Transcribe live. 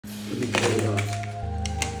Let me clear it out.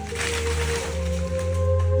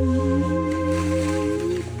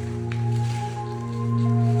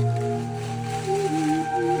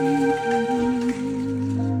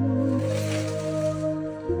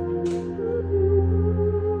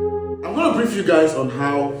 I'm gonna brief you guys on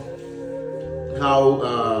how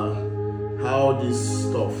this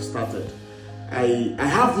stuff started. I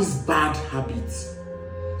have this bad habit.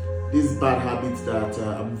 That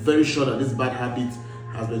I'm very sure that this bad habit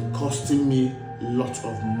has been costing me lots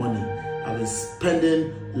of money. I've been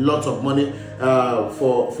spending lots of money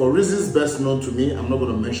for reasons best known to me. I'm not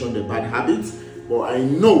going to mention the bad habit, but I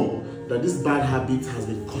know that this bad habit has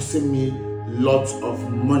been costing me lots of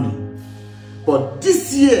money. But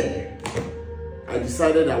this year, I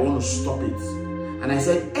decided I want to stop it. And I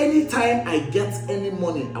said, anytime I get any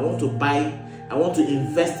money, I want to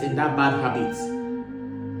invest in that bad habit.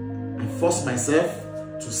 I force myself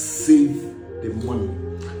to save the money.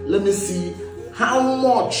 Let me see how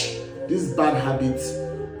much this bad habit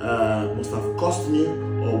must have cost me,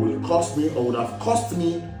 or will cost me, or would have cost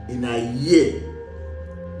me in a year.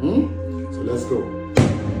 So let's go.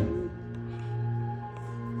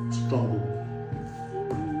 Struggle.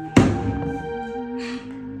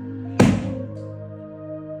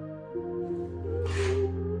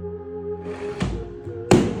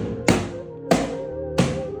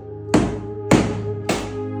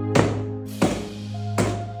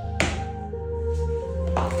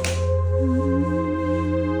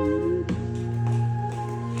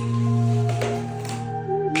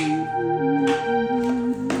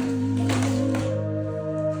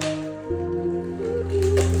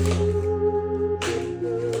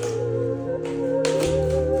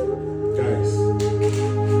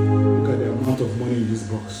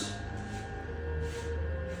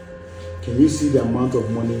 Can you see the amount of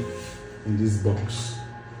money in this box?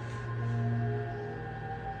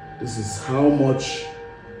 This is how much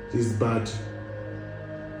this bad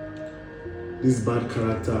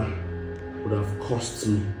character would have cost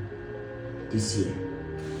me this year.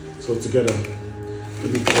 So together,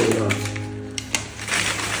 let me clear it out.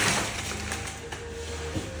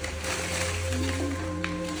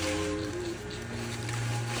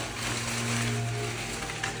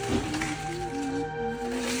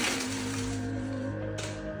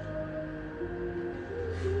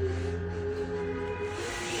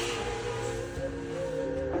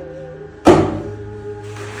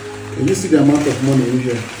 Can you see the amount of money in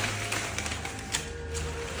here?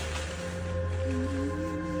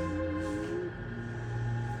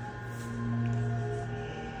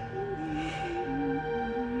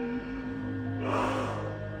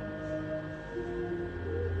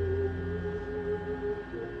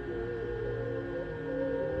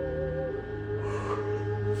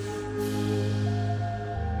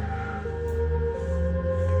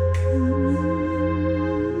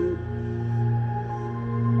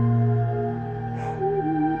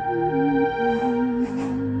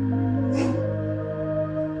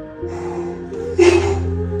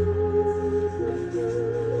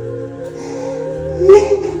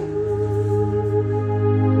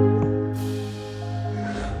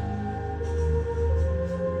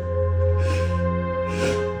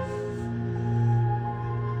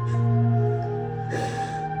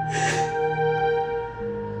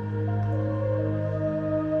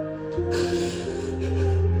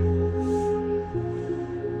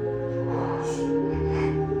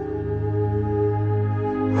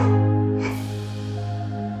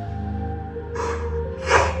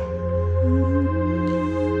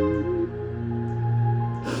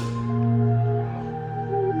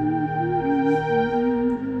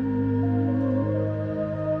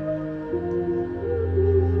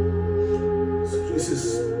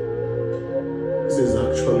 This is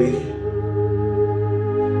actually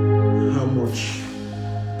how much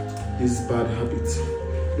this bad habit.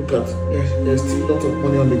 Look at, there's still a lot of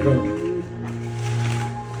money on the ground.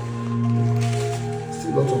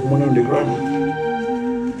 Still a lot of money on the ground.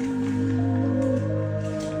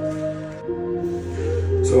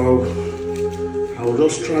 So I'll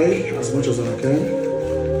just try as much as I can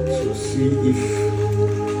to see if.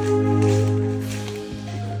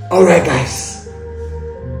 Alright guys,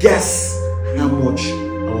 guess how much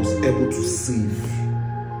I was able to save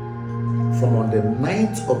from on the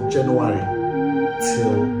 9th of January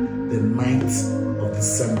till the 9th of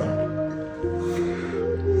December.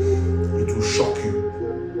 It will shock you.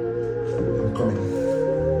 I'm coming.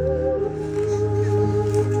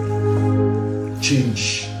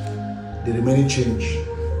 Change, the remaining change.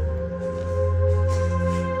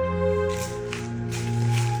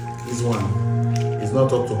 This one. It's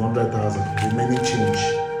not up to 100,000, remaining change.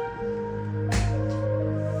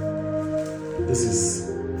 This is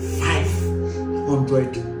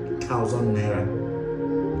 500,000 naira.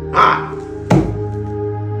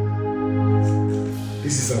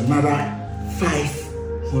 This is another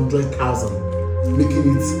 500,000,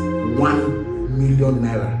 making it 1 million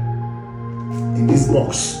naira in this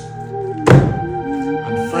box.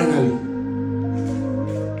 And finally,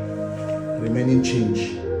 remaining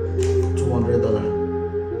change, $200.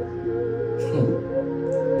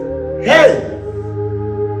 Hey!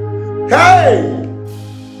 Hey!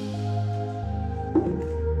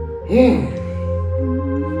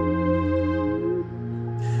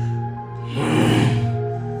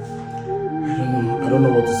 I don't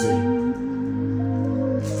know what to say.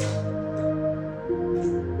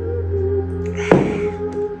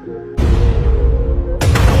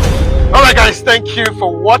 Alright guys, thank you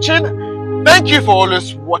for watching. Thank you for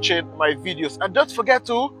always watching my videos. And don't forget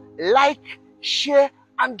to like, share,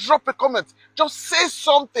 and drop a comment. Just say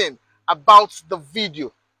something about the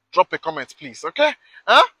video. Drop a comment, please, okay?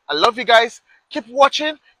 I love you guys. Keep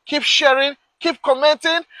watching, keep sharing, keep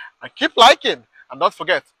commenting, and keep liking. And don't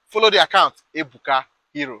forget, follow the account, Ebuka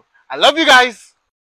Hero. I love you guys.